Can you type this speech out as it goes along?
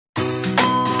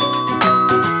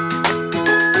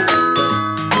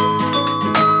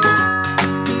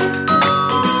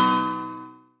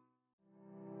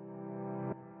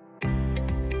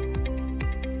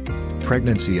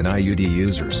pregnancy in IUD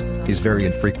users, is very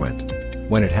infrequent.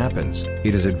 When it happens,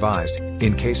 it is advised,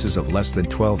 in cases of less than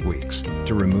 12 weeks,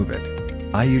 to remove it.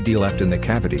 IUD left in the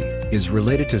cavity is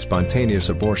related to spontaneous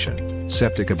abortion,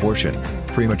 septic abortion,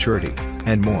 prematurity,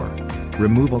 and more.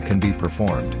 Removal can be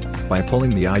performed by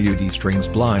pulling the IUD strings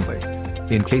blindly.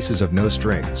 In cases of no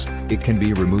strings, it can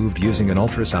be removed using an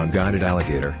ultrasound-guided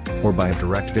Aligator, or by a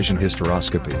direct vision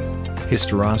hysteroscopy.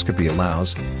 Hysteroscopy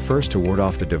allows, first to ward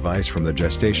off the device from the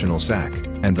gestational sac,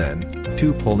 and then,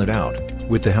 to pull it out,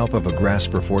 with the help of a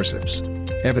grasp or forceps.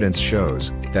 Evidence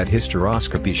shows that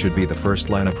hysteroscopy should be the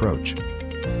first-line approach.